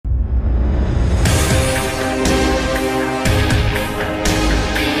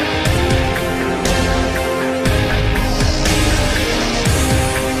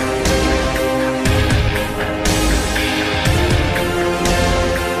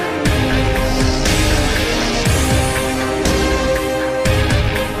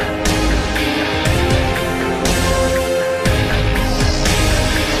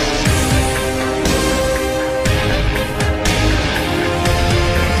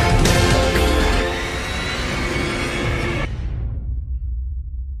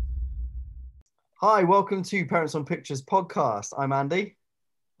Hi, welcome to Parents on Pictures podcast. I'm Andy.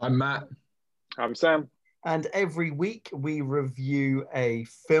 I'm Matt. I'm Sam. And every week we review a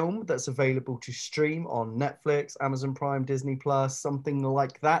film that's available to stream on Netflix, Amazon Prime, Disney Plus, something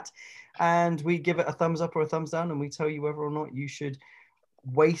like that. And we give it a thumbs up or a thumbs down, and we tell you whether or not you should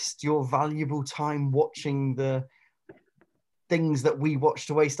waste your valuable time watching the things that we watch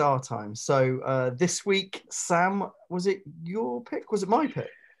to waste our time. So this week, Sam, was it your pick? Was it my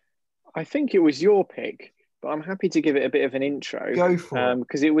pick? I think it was your pick, but I'm happy to give it a bit of an intro. Go for it.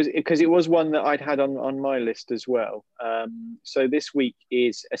 Because it was one that I'd had on my list as well. So this week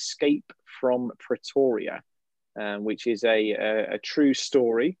is Escape from Pretoria, which is a true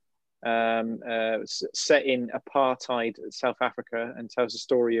story set in apartheid South Africa, and tells the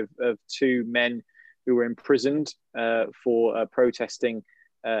story of two men who were imprisoned for protesting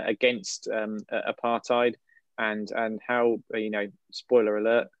against apartheid, and how, spoiler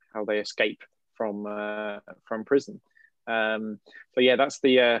alert, how they escape from prison. So yeah, that's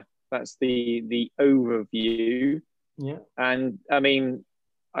the overview. Yeah. And I mean,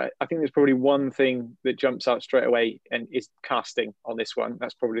 I think there's probably one thing that jumps out straight away, and is casting on this one.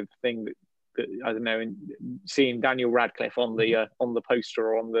 That's probably the thing that I don't know. And seeing Daniel Radcliffe on the poster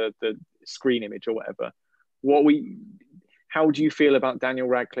or on the screen image or whatever. How do you feel about Daniel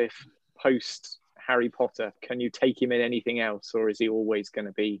Radcliffe post Harry Potter? Can you take him in anything else, or is he always going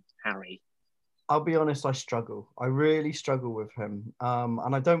to be Harry? I'll be honest, I struggle. I really struggle with him.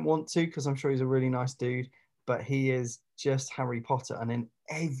 And I don't want to, because I'm sure he's a really nice dude, but he is just Harry Potter. And in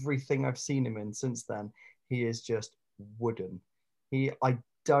everything I've seen him in since then, he is just wooden. I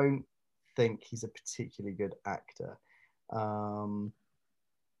don't think he's a particularly good actor.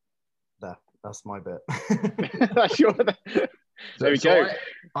 That's my bit. That's your... There we go.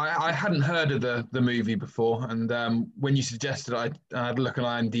 I hadn't heard of the movie before, and when you suggested it, I had a look at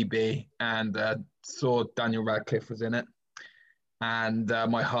IMDb and saw Daniel Radcliffe was in it, and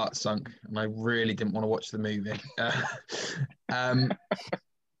my heart sunk, and I really didn't want to watch the movie.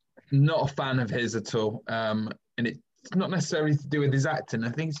 Not a fan of his at all, and it's not necessarily to do with his acting. I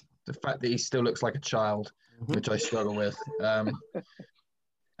think it's the fact that he still looks like a child, which I struggle with.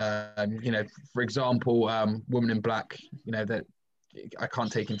 For example, Woman in Black, that I can't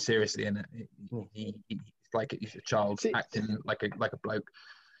take him seriously in it. He's like he's a child acting like a bloke.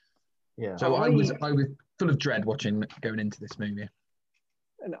 Yeah. So I was full of dread going into this movie.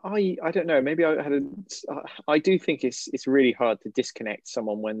 And I don't know. Maybe I do think it's really hard to disconnect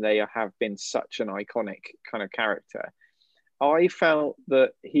someone when they have been such an iconic kind of character. I felt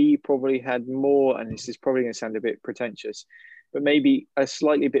that he probably had more, and this is probably going to sound a bit pretentious, but maybe a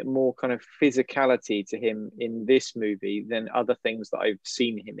slightly bit more kind of physicality to him in this movie than other things that I've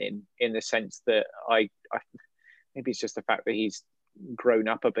seen him in the sense that I maybe it's just the fact that he's grown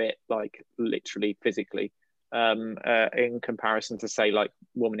up a bit, like literally physically, in comparison to, say, like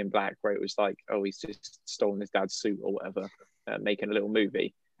Woman in Black, where it was like, oh, he's just stolen his dad's suit or whatever, making a little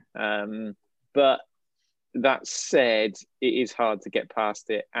movie. But that said, it is hard to get past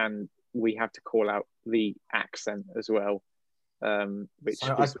it, and we have to call out the accent as well. Which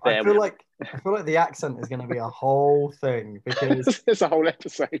so I feel like the accent is going to be a whole thing, because it's a whole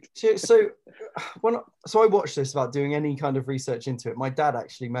episode. So I watched this without doing any kind of research into it. My dad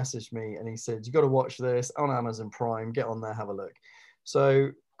actually messaged me and he said, "You got to watch this on Amazon Prime. Get on there, have a look."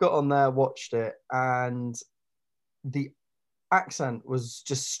 So got on there, watched it, and the accent was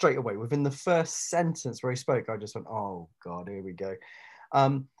just straight away within the first sentence where he spoke. I just went, "Oh God, here we go."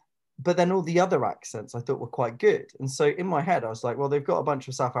 But then all the other accents I thought were quite good. And so in my head, I was like, well, they've got a bunch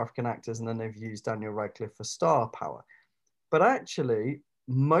of South African actors and then they've used Daniel Radcliffe for star power. But actually,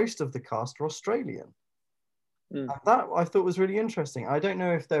 most of the cast are Australian. And that I thought was really interesting. I don't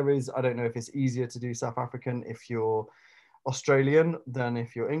know if it's easier to do South African if you're Australian than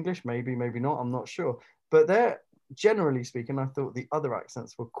if you're English. Maybe not. I'm not sure. But generally speaking, I thought the other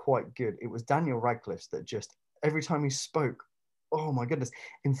accents were quite good. It was Daniel Radcliffe's that just, every time he spoke, oh my goodness.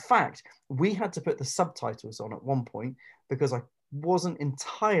 In fact, we had to put the subtitles on at one point because I wasn't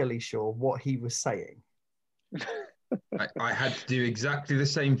entirely sure what he was saying. I had to do exactly the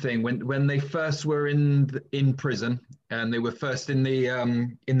same thing when they first were in prison, and they were first in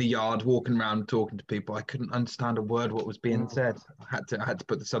the yard walking around talking to people. I couldn't understand a word what was being said. I had to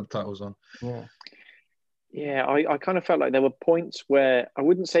put the subtitles on. Yeah, I kind of felt like there were points where I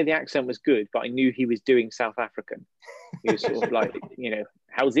wouldn't say the accent was good, but I knew he was doing South African. He was sort of like,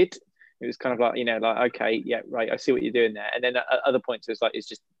 how's it? It was kind of like, okay, yeah, right, I see what you're doing there. And then at other points, it's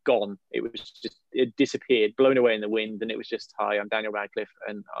just gone. It disappeared, blown away in the wind. And it was just, hi, I'm Daniel Radcliffe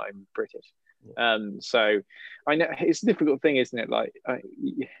and I'm British. So I know it's a difficult thing, isn't it? Like,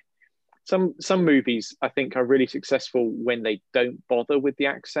 some movies I think are really successful when they don't bother with the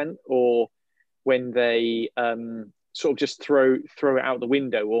accent, or when they sort of just throw it out the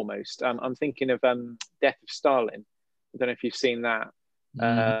window almost. I'm thinking of Death of Stalin. I don't know if you've seen that,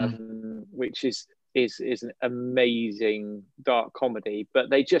 which is an amazing dark comedy, but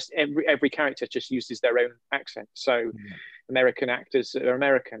they just every character just uses their own accent. So American actors are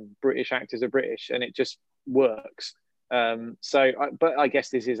American, British actors are British, and it just works. But I guess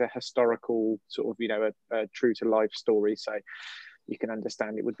this is a historical sort of, a true to life story, so you can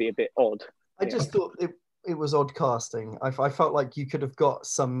understand it would be a bit odd. I just thought it was odd casting. I felt like you could have got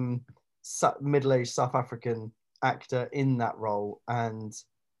some middle-aged South African actor in that role, and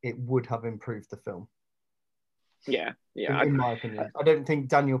it would have improved the film. Yeah. In my opinion, I don't think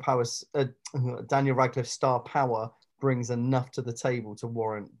Daniel Radcliffe's star power brings enough to the table to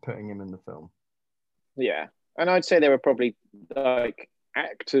warrant putting him in the film. Yeah, and I'd say there were probably like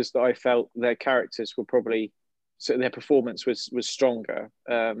actors that I felt their characters were probably, so their performance was stronger.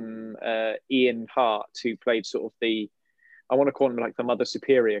 Ian Hart, who played sort of I want to call him like the Mother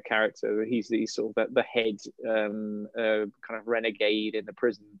Superior character. He's the sort of the head kind of renegade in the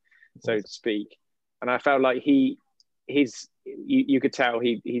prison, so to speak. And I felt like you could tell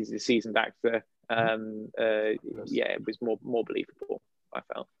he's a seasoned actor. It was more believable, I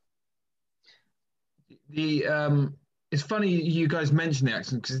felt. It's funny you guys mention the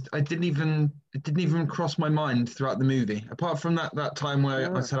accent, because it didn't even cross my mind throughout the movie, apart from that time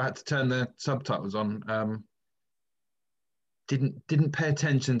where I said I had to turn the subtitles on. Didn't pay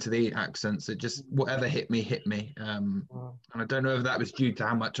attention to the accents. It just, whatever hit me. And I don't know if that was due to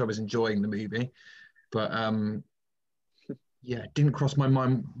how much I was enjoying the movie, but it didn't cross my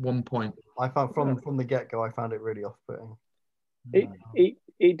mind one point. I found from the get-go, I found it really off-putting.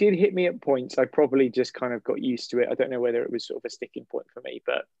 It did hit me at points. I probably just kind of got used to it. I don't know whether it was sort of a sticking point for me,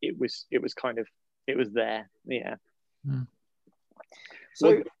 but it was there. Yeah.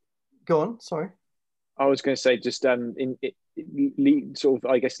 So, go on. Sorry. I was going to say, just sort of,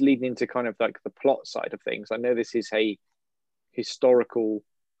 I guess, leading into kind of like the plot side of things. I know this is a historical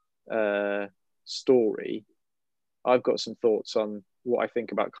story. I've got some thoughts on what I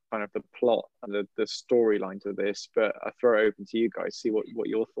think about kind of the plot and the storyline to this, but I throw it open to you guys, see what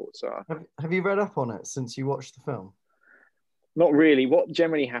your thoughts are. Have you read up on it since you watched the film? Not really. What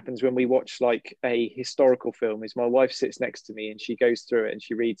generally happens when we watch like a historical film is my wife sits next to me and she goes through it and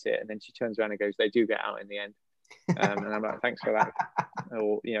she reads it, and then she turns around and goes, "They do get out in the end." And I'm like, "Thanks for that."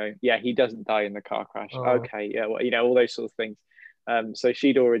 Or, he doesn't die in the car crash. Oh. Okay, yeah, well, all those sort of things. So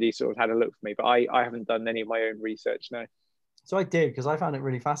she'd already sort of had a look for me, but I haven't done any of my own research, no. So I did, because I found it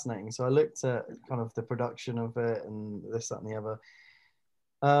really fascinating. So I looked at kind of the production of it and this, that, and the other.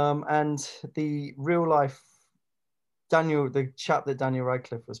 And the real life the chap that Daniel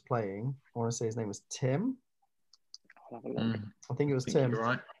Radcliffe was playing, I want to say his name was Tim. I'll have a look. I think it was Tim. You're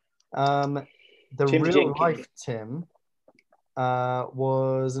right. The Tim real Jenkins. life Tim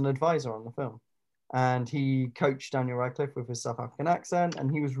was an advisor on the film. And he coached Daniel Radcliffe with his South African accent, and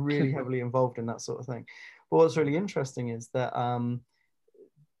he was really heavily involved in that sort of thing. But what's really interesting is that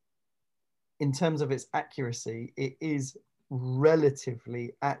in terms of its accuracy, it is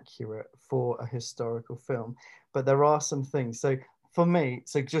relatively accurate for a historical film. But there are some things. So for me,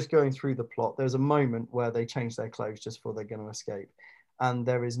 just going through the plot, there's a moment where they change their clothes just before they're going to escape. And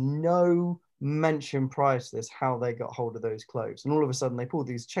there is no mention prior to this how they got hold of those clothes. And all of a sudden they pull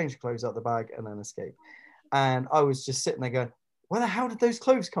these changed clothes out the bag and then escape. And I was just sitting there going, where the hell did those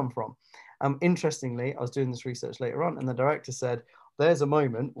clothes come from? Interestingly, I was doing this research later on, and the director said, there's a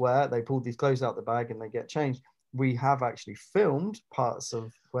moment where they pulled these clothes out the bag and they get changed. We have actually filmed parts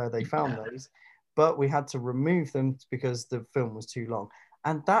of where they found those, but we had to remove them because the film was too long.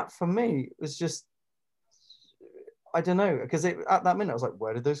 And that for me was just, I don't know, because at that minute I was like,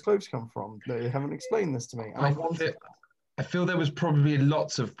 where did those clothes come from? They haven't explained this to me. And I feel there was probably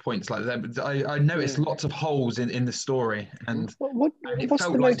lots of points like that, but I noticed lots of holes in the story, and it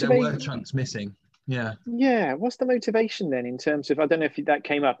felt like there were chunks missing. Yeah. Yeah. What's the motivation then in terms of, I don't know if that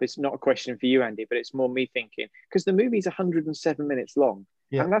came up, it's not a question for you, Andy, but it's more me thinking, because the movie's 107 minutes long.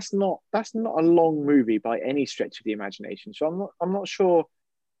 Yeah. And that's not a long movie by any stretch of the imagination. So I'm not sure.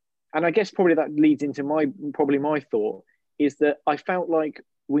 And I guess probably that leads into my thought is that I felt like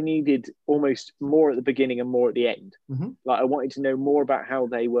we needed almost more at the beginning and more at the end. Mm-hmm. Like I wanted to know more about how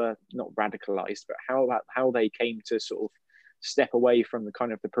they were not radicalized, but how they came to sort of step away from the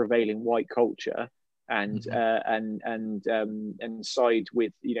kind of the prevailing white culture and side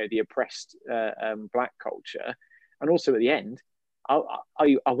with the oppressed black culture. And also at the end, I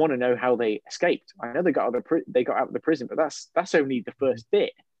want to know how they escaped. I know they got out of the prison, but that's only the first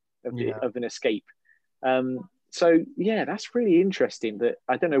bit. of an escape. So yeah, that's really interesting. That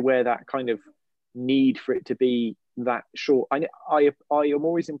I don't know where that kind of need for it to be that short. I am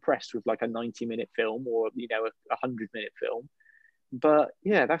always impressed with like a 90-minute film or a 100-minute film. But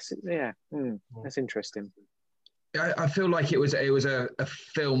yeah, that's interesting. I feel like it was a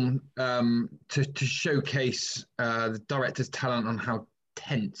film to showcase the director's talent on how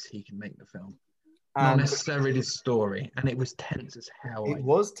tense he can make the film. Not necessarily the story, and it was tense as hell. It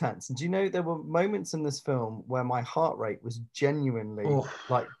was tense. And do you know there were moments in this film where my heart rate was genuinely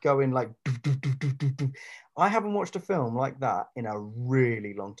like going like. I haven't watched a film like that in a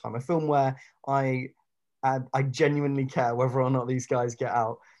really long time. A film where I genuinely care whether or not these guys get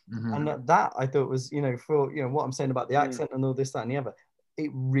out. Mm-hmm. And that I thought was, for what I'm saying about the accent and all this, that, and the other,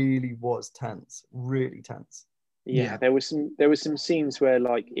 it really was tense, really tense. Yeah, there was some scenes where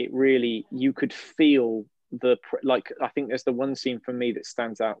like it really, you could feel I think there's the one scene for me that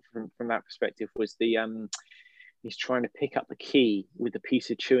stands out from that perspective was the he's trying to pick up the key with a piece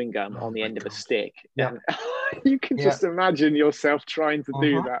of chewing gum on the end of a stick. Yeah. And you can just imagine yourself trying to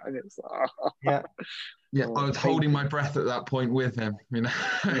do that, and it's I was holding my breath at that point with him.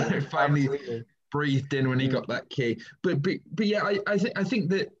 Finally breathed in when he got that key. But yeah, I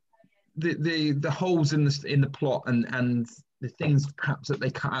think that the holes in the plot and the things perhaps that they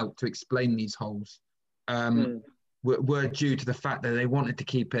cut out to explain these holes were due to the fact that they wanted to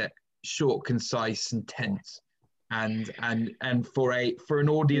keep it short, concise, and tense, and for an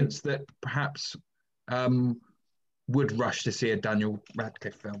audience that perhaps would rush to see a Daniel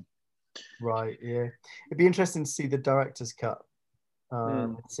Radcliffe film. Right. Yeah, it'd be interesting to see the director's cut.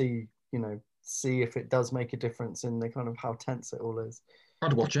 See if it does make a difference in the kind of how tense it all is.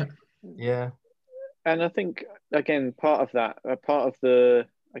 I'd watch it. Yeah. And I think again, part of the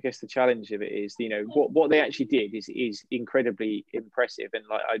the challenge of it is, what they actually did is incredibly impressive. And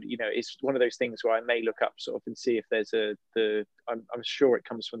it's one of those things where I may look up sort of and see if there's I'm sure it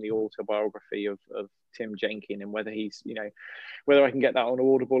comes from the autobiography of Tim Jenkin, and whether he's, whether I can get that on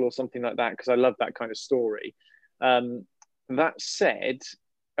Audible or something like that, because I love that kind of story. That said,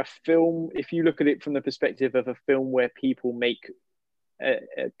 a film, if you look at it from the perspective of a film where people make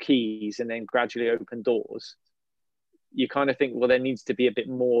keys and then gradually open doors, you kind of think, well, there needs to be a bit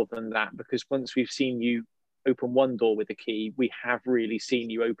more than that, because once we've seen you open one door with a key, we have really seen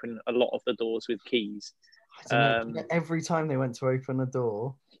you open a lot of the doors with keys. Every time they went to open a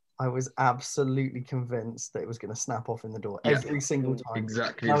door, I was absolutely convinced that it was going to snap off in the door every single time.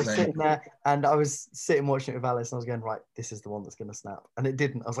 Exactly. I was sitting there and I was sitting watching it with Alice, and I was going, right, this is the one that's going to snap. And it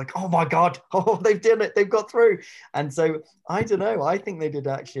didn't. I was like, oh my God, they've done it. They've got through. And so I don't know. I think they did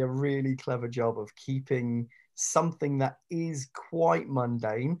actually a really clever job of keeping something that is quite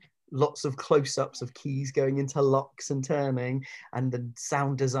mundane, lots of close-ups of keys going into locks and turning, and the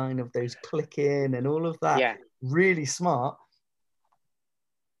sound design of those clicking and all of that. Yeah. Really smart.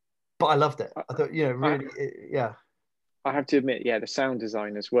 But I loved it. I thought, really, yeah. I have to admit, the sound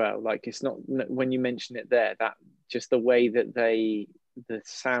design as well. Like, it's not, when you mention it there, that just the way that the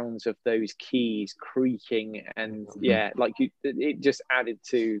sounds of those keys creaking and it just added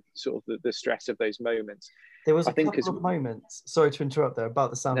to sort of the stress of those moments. There was a couple of moments, sorry to interrupt there, about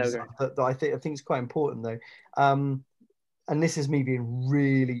the sound design that I think is quite important though. And this is me being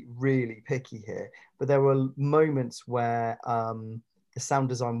really, really picky here, but there were moments where the sound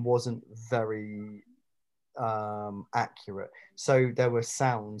design wasn't very accurate. So there were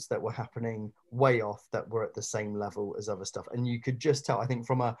sounds that were happening way off that were at the same level as other stuff. And you could just tell, I think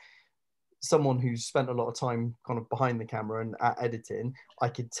from someone who's spent a lot of time kind of behind the camera and at editing, I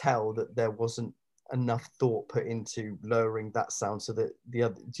could tell that there wasn't enough thought put into lowering that sound so that the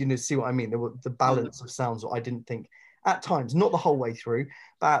other, do you see what I mean? There were the balance of sounds I didn't think at times, not the whole way through,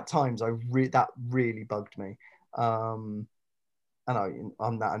 but at times that really bugged me. And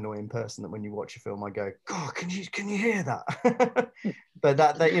I'm that annoying person that when you watch a film, I go, God, can you hear that? But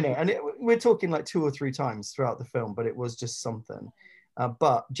that and we're talking like 2 or 3 times throughout the film, but it was just something.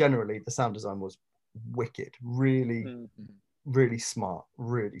 But generally, the sound design was wicked, really, really smart,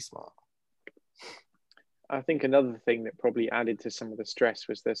 really smart. I think another thing that probably added to some of the stress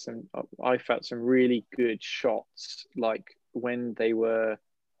was I felt some really good shots, like when they were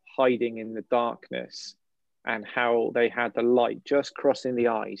hiding in the darkness, and how they had the light just crossing the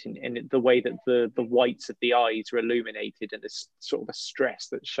eyes, and the way that the whites of the eyes were illuminated, and the sort of the stress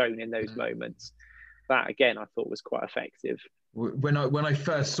that's shown in those moments. That again, I thought was quite effective. When I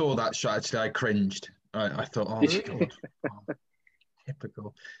first saw that shot, actually, I cringed. I thought, oh God,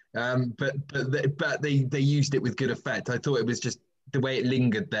 typical. But they used it with good effect. I thought it was just the way it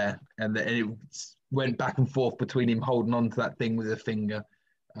lingered there, and it went back and forth between him holding on to that thing with a finger.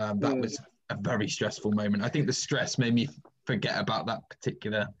 That was a very stressful moment. I think the stress made me forget about that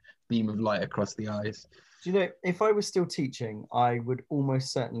particular beam of light across the eyes. Do you know, if I was still teaching, I would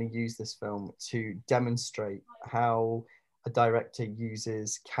almost certainly use this film to demonstrate how a director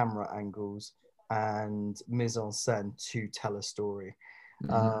uses camera angles and mise en scène to tell a story.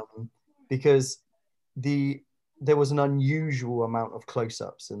 Because there was an unusual amount of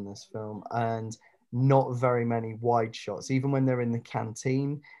close-ups in this film and not very many wide shots. Even when they're in the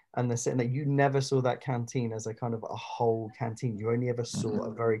canteen and they're sitting there, you never saw that canteen as a kind of a whole canteen. You only ever saw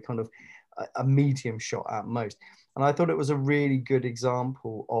a very kind of a medium shot at most. And I thought it was a really good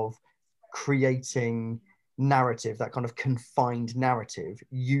example of creating narrative, that kind of confined narrative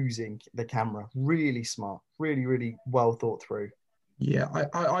using the camera. Really smart, really, really well thought through. Yeah,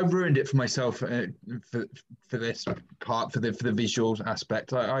 I ruined it for myself for this part, for the visual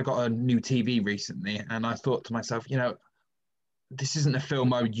aspect. I got a new TV recently, and I thought to myself, you know, this isn't a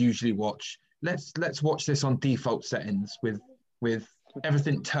film I would usually watch. Let's watch this on default settings with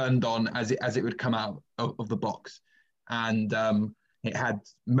everything turned on as it would come out of the box, and it had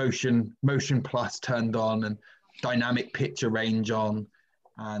motion plus turned on, and dynamic picture range on,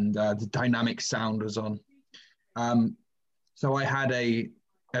 and the dynamic sound was on. So I had a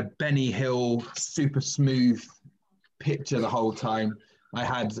Benny Hill super smooth picture the whole time. I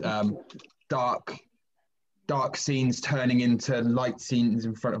had dark scenes turning into light scenes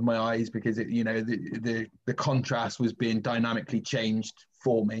in front of my eyes because the contrast was being dynamically changed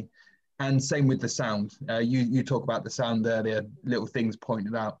for me. And same with the sound. You talk about the sound earlier, little things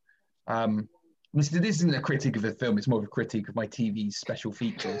pointed out. This isn't a critique of the film, it's more of a critique of my TV's special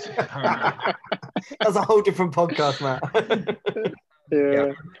features. That's a whole different podcast, Matt.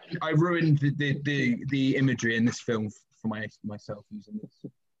 Yeah. I ruined the imagery in this film for myself using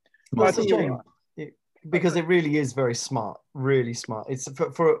this. Well, it's a shame, because it really is very smart, really smart. It's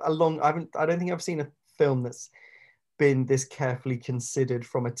for a long, I don't think I've seen a film that's been this carefully considered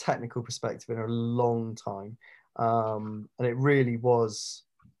from a technical perspective in a long time. And it really was,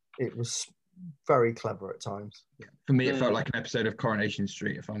 it was very clever at times. Yeah. For me, it felt like an episode of Coronation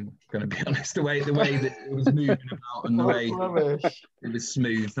Street, if I'm going to be honest. The way that it was moving about and the way it was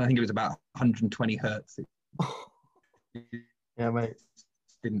smooth. I think it was about 120 hertz. Yeah, mate.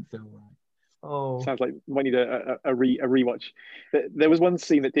 Didn't feel right. Oh, sounds like we need a rewatch. There was one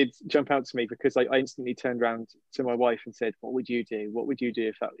scene that did jump out to me because I instantly turned around to my wife and said, "What would you do? What would you do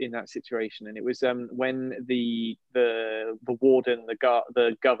if in that situation?" And it was when the warden,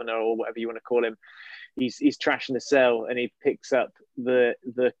 the governor, or whatever you want to call him, he's trashing the cell and he picks up the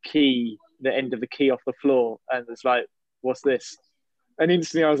key, the end of the key off the floor, and it's like, "What's this?" And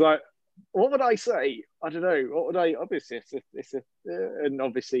instantly I was like, what would I say? I don't know. What would I? Obviously, and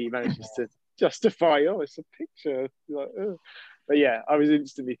obviously he manages to justify. Oh, it's a picture. Like, oh. But yeah, I was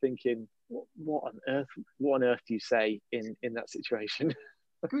instantly thinking, what on earth? What on earth do you say in that situation?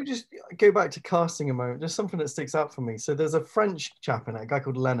 Can we just go back to casting a moment? Just something that sticks out for me. So there's a French chap in it, a guy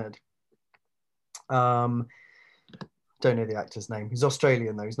called Leonard. Don't know the actor's name. He's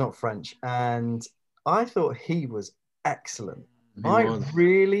Australian though. He's not French, and I thought he was excellent.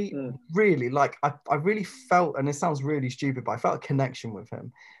 Really like, I really felt, and it sounds really stupid, but I felt a connection with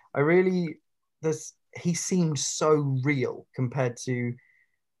him. He seemed so real compared to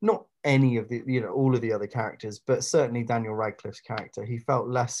not any of the, all of the other characters, but certainly Daniel Radcliffe's character. He felt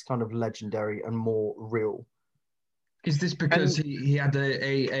less kind of legendary and more real. Is this because he had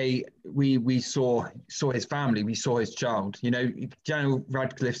we saw his family, we saw his child? Daniel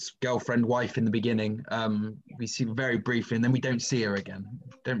Radcliffe's girlfriend, wife in the beginning, we see very briefly, and then we don't see her again.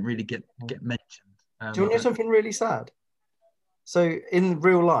 Don't really get mentioned. Do you want to know something really sad? So in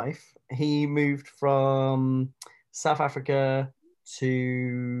real life, he moved from South Africa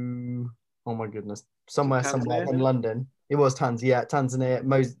to, oh my goodness, somewhere in London. It was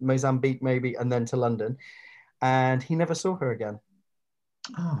Tanzania, Mozambique maybe, and then to London. And he never saw her again.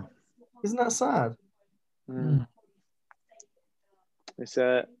 Oh, isn't that sad? It's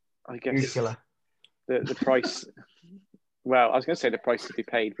I guess the price. Well, I was going to say the price to be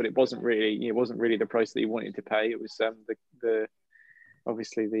paid, but it wasn't really the price that he wanted to pay. It was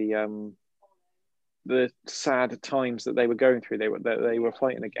obviously the sad times that they were going through. They were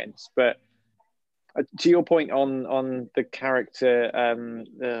fighting against, but. To your point on the character, I'm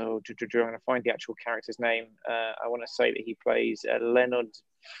going to find the actual character's name. I want to say that he plays Leonard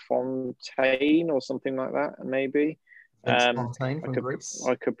Fontaine or something like that, maybe. Fontaine from Greece.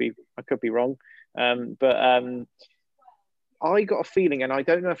 I could be wrong, but I got a feeling, and I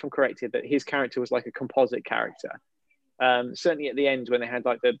don't know if I'm corrected, that his character was like a composite character. Certainly at the end when they had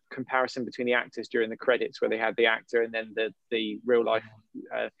like the comparison between the actors during the credits, where they had the actor and then the real life.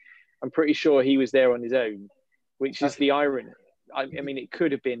 I'm pretty sure he was there on his own, which is the irony. I mean, it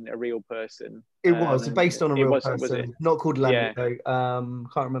could have been a real person. It was based on a real person, was it? Not called Lenny. Yeah. Though.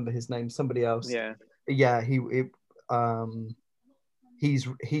 Can't remember his name. Somebody else. Yeah. Yeah.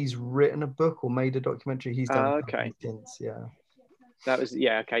 He's written a book or made a documentary. He's done okay. Since, yeah. That was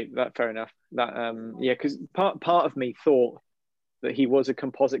okay. That fair enough. That because part of me thought that he was a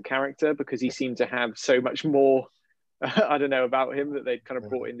composite character because he seemed to have so much more. I don't know about him that they'd kind of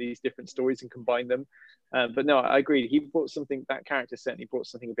brought in these different stories and combined them. But no, I agree. He brought something. That character certainly brought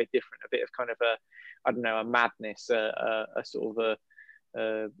something a bit different, a bit of kind of a madness, a sort of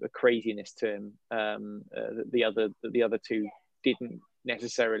a craziness to him that the other two didn't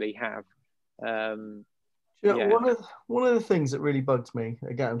necessarily have. One of the things that really bugged me,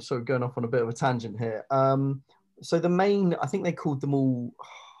 again, I'm sort of going off on a bit of a tangent here. So the main, I think they called them all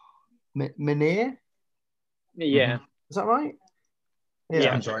Menhir. Yeah. Is that right?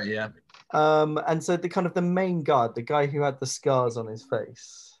 Yeah, that's right. Yeah. And so the main guard, the guy who had the scars on his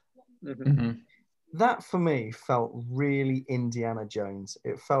face, that for me felt really Indiana Jones.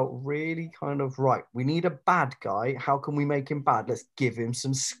 It felt really kind of right. We need a bad guy. How can we make him bad? Let's give him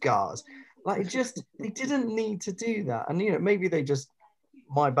some scars. Like they didn't need to do that. And maybe they just,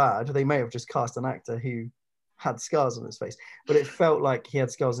 my bad. They may have just cast an actor who had scars on his face, but it felt like he had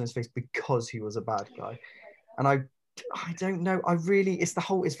scars on his face because he was a bad guy. And I don't know.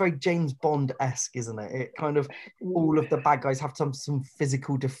 It's very James Bond-esque, isn't it? It kind of, all of the bad guys have some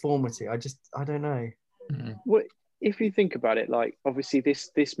physical deformity. I don't know. Well, if you think about it, like obviously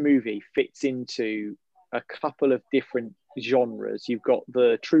this movie fits into a couple of different genres. You've got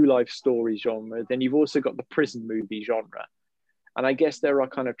the true life story genre, then you've also got the prison movie genre. And I guess there are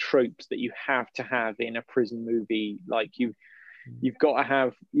kind of tropes that you have to have in a prison movie. Like you've got to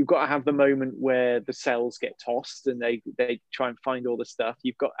have the moment where the cells get tossed and they try and find all the stuff.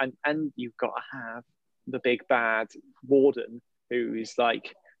 You've got and you've got to have the big bad warden who is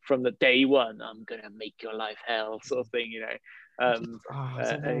like, from the day one, I'm gonna make your life hell, sort of thing,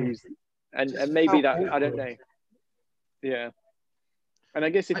 and maybe that, I don't know. Yeah. And I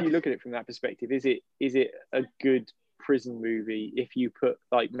guess if you look at it from that perspective, is it a good prison movie if you put,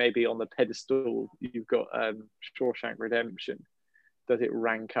 like, maybe on the pedestal you've got Shawshank Redemption? Does it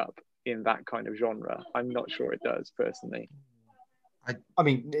rank up in that kind of genre? I'm not sure it does, personally. I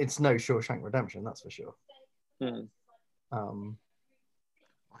mean, it's no Shawshank Redemption, that's for sure. I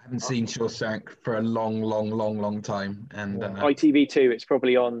haven't seen Shawshank for a long time, and ITV2, it's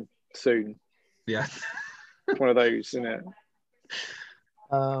probably on soon. Yeah. One of those, isn't it?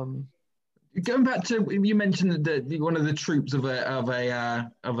 Going back to, you mentioned that one of the tropes of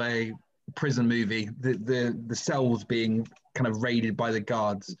a prison movie, the cells being kind of raided by the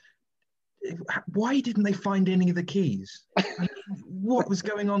guards. Why didn't they find any of the keys? What was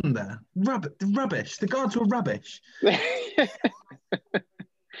going on there? Rubbish. The guards were rubbish.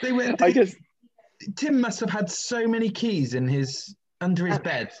 Tim must have had so many keys under his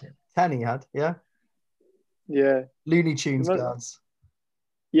bed. 10 he had, yeah. Yeah. Looney Tunes guards.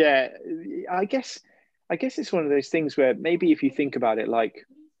 Yeah, I guess it's one of those things where maybe if you think about it, like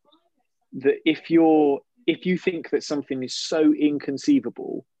if you think that something is so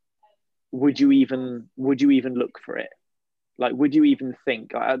inconceivable, would you even look for it? Like, would you even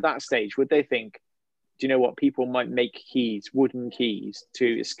think at that stage? Would they think, do you know what? People might make keys, wooden keys,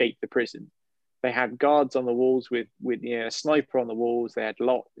 to escape the prison. They had guards on the walls with a sniper on the walls. They had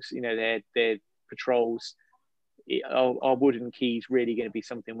locks. They had patrols. Are wooden keys really going to be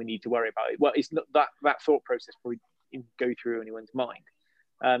something we need to worry about? Well, it's not that thought process probably didn't go through anyone's mind.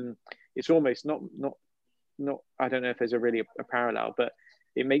 It's almost not. I don't know if there's a parallel, but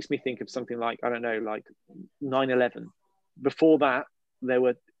it makes me think of something like, I don't know, like 9/11. Before that, there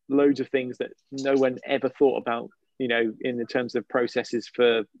were loads of things that no one ever thought about, in the terms of processes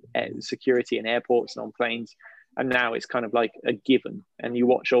for security in airports and on planes. And now it's kind of like a given. And you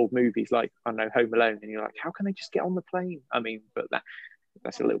watch old movies like, I don't know, Home Alone, and you're like, how can they just get on the plane? I mean, but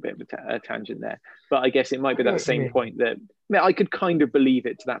that's a little bit of a tangent there. But I guess it might be that same point that I could kind of believe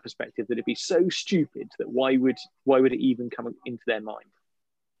it to that perspective, that it'd be so stupid that why would it even come into their mind?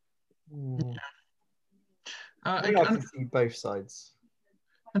 I can see both sides.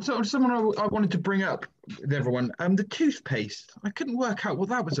 And so someone I wanted to bring up with everyone, the toothpaste. I couldn't work out what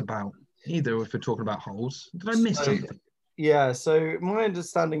that was about either, if we're talking about holes. Did I miss something? Yeah, so my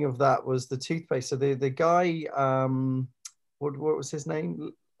understanding of that was the toothpaste. So the guy, what was his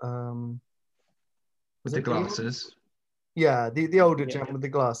name? With the glasses. Yeah, the older gentleman with the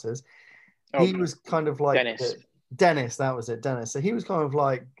glasses. He was kind of like Dennis. Dennis, that was it, Dennis. So he was kind of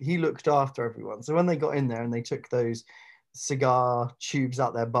like, he looked after everyone. So when they got in there and they took those cigar tubes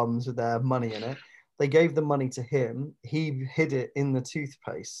out their bums with their money in it, they gave the money to him. He hid it in the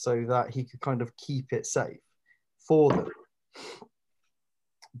toothpaste so that he could kind of keep it safe for them.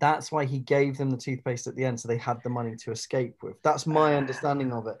 That's why he gave them the toothpaste at the end, so they had the money to escape with. That's my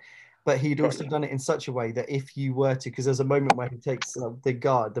understanding of it. But he'd also done it in such a way that if you were to, because there's a moment where he takes the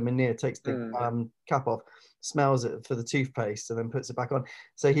guard, the Mynheer takes the cap off, smells it for the toothpaste, and then puts it back on.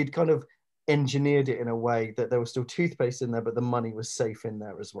 So he'd kind of engineered it in a way that there was still toothpaste in there, but the money was safe in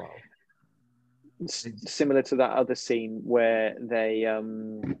there as well. Similar to that other scene where they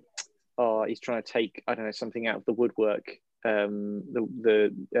he's trying to take, I don't know, something out of the woodwork,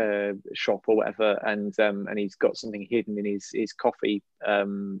 the shop or whatever, and he's got something hidden in his coffee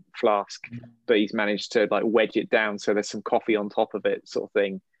flask, but he's managed to like wedge it down so there's some coffee on top of it, sort of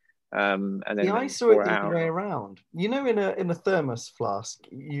thing. And then I saw it the other way around. You know, in a thermos flask,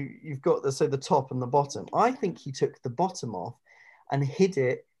 you've got the top and the bottom. I think he took the bottom off and hid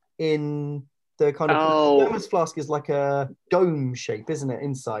it in the kind of the thermos flask is like a dome shape, isn't it,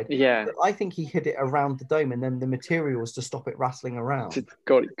 inside? Yeah. But I think he hid it around the dome, and then the materials to stop it rattling around.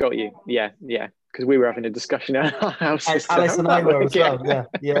 Got you. Yeah. Because we were having a discussion at our house. Alice and I were as well.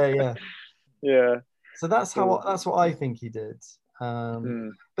 Yeah. Yeah. So that's what I think he did.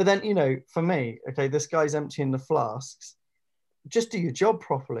 But then, you know, for me, okay, this guy's emptying the flasks. Just do your job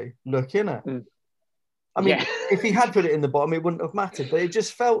properly. Look in it. I mean, if he had put it in the bottom, it wouldn't have mattered. But it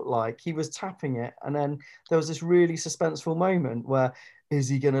just felt like he was tapping it. And then there was this really suspenseful moment where, is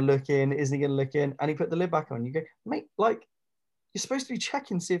he going to look in? Isn't he going to look in? And he put the lid back on. You go, mate, like, you're supposed to be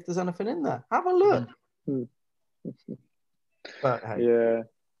checking, see if there's anything in there. Have a look. But hey.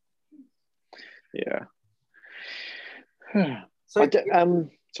 Yeah. So sorry,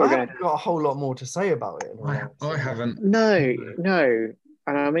 I haven't got a whole lot more to say about it. I haven't. No.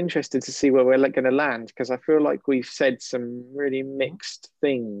 And I'm interested to see where we're going to land, because I feel like we've said some really mixed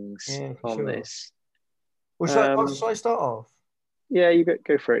things on this. Well, shall I start off? Yeah, you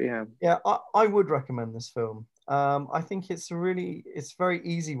go for it. Yeah. Yeah, I would recommend this film. I think it's very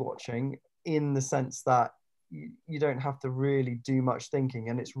easy watching, in the sense that you don't have to really do much thinking,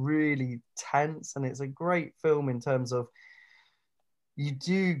 and it's really tense, and it's a great film in terms of you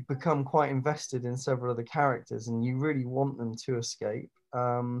do become quite invested in several of the characters and you really want them to escape.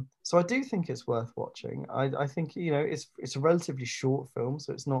 So I do think it's worth watching. I think, you know, it's a relatively short film,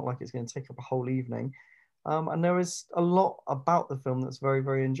 so it's not like it's going to take up a whole evening. And there is a lot about the film that's very,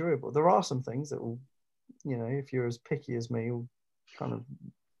 very enjoyable. There are some things that will, you know, if you're as picky as me, will kind of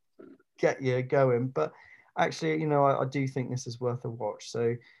get you going. But actually, you know, I do think this is worth a watch.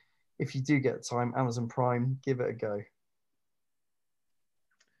 So if you do get time, Amazon Prime, give it a go.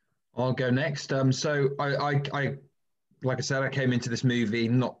 I'll go next. So I like I said, I came into this movie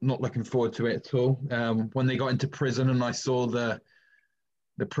not looking forward to it at all. When they got into prison and I saw the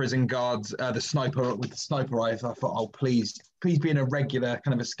prison guards, the sniper with the sniper rifle, I thought, oh, please be in a regular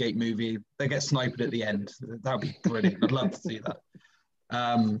kind of escape movie. They get sniped at the end. That would be brilliant. I'd love to see that.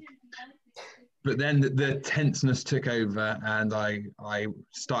 But then the tenseness took over, and I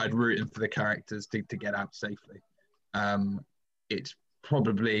started rooting for the characters to get out safely. It's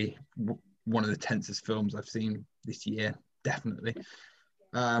probably one of the tensest films I've seen this year, definitely.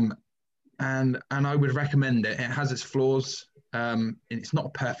 And I would recommend it. It has its flaws. And it's not a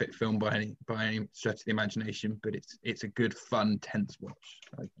perfect film by any stretch of the imagination, but it's a good, fun, tense watch.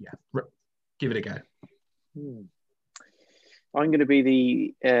 Give it a go. I'm going to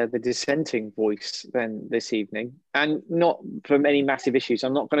be the dissenting voice then this evening, and not for many massive issues.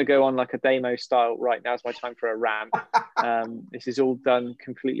 I'm not going to go on like a demo style. Right, now's my time for a rant. This is all done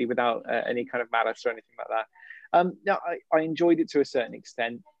completely without any kind of malice or anything like that. No, I enjoyed it to a certain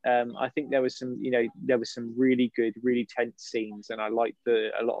extent. I think there was some really good, really tense scenes, and I liked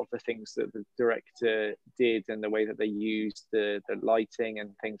a lot of the things that the director did and the way that they used the lighting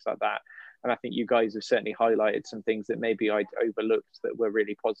and things like that. And I think you guys have certainly highlighted some things that maybe I'd overlooked that were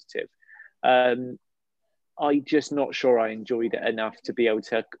really positive. I'm just not sure I enjoyed it enough to be able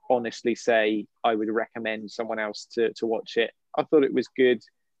to honestly say I would recommend someone else to watch it. I thought it was good,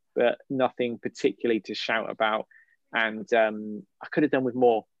 but nothing particularly to shout about. And I could have done with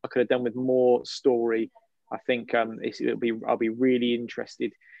more. I could have done with more story. I think I'll be really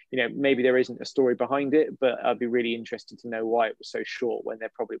interested. You know, maybe there isn't a story behind it, but I'd be really interested to know why it was so short when there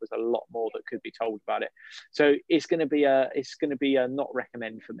probably was a lot more that could be told about it. So it's going to be a not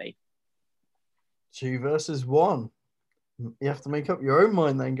recommend for me. 2 versus 1. You have to make up your own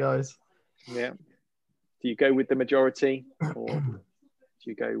mind then, guys. Yeah. Do you go with the majority? Or...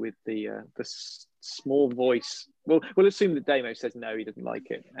 you go with the small voice? Well, we'll assume that Damo says no, he doesn't like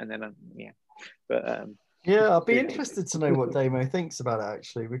it, and then yeah, but yeah, I'd be who knows? interested to know what Damo thinks about it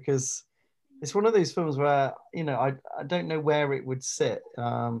actually, because it's one of those films where I don't know where it would sit.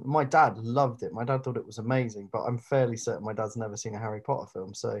 My dad loved it. My dad thought it was amazing, but I'm fairly certain my dad's never seen a Harry Potter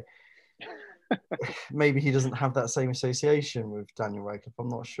film, so maybe he doesn't have that same association with Daniel Radcliffe. I'm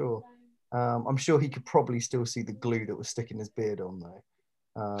not sure. I'm sure he could probably still see the glue that was sticking his beard on though.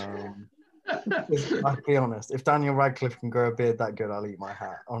 I'll be honest, if Daniel Radcliffe can grow a beard that good, I'll eat my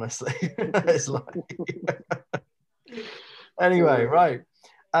hat, honestly. It's like anyway, right.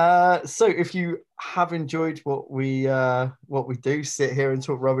 So if you have enjoyed what we do, sit here and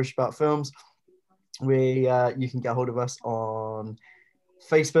talk rubbish about films, you can get hold of us on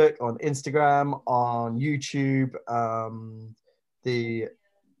Facebook, on Instagram, on YouTube. The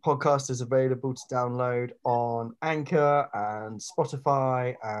podcast is available to download on Anchor and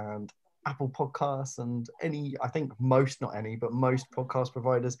Spotify and Apple Podcasts and most podcast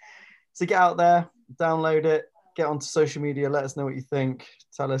providers. So get out there, download it, get onto social media, let us know what you think,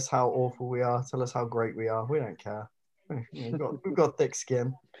 tell us how awful we are, tell us how great we are. We don't care. We've got thick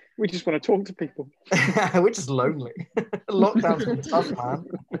skin. We just want to talk to people. We're just lonely. Lockdown's been tough, man.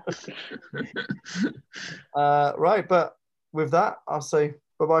 Right, but with that, I'll say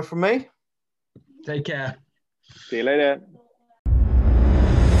bye-bye from me. Take care. See you later.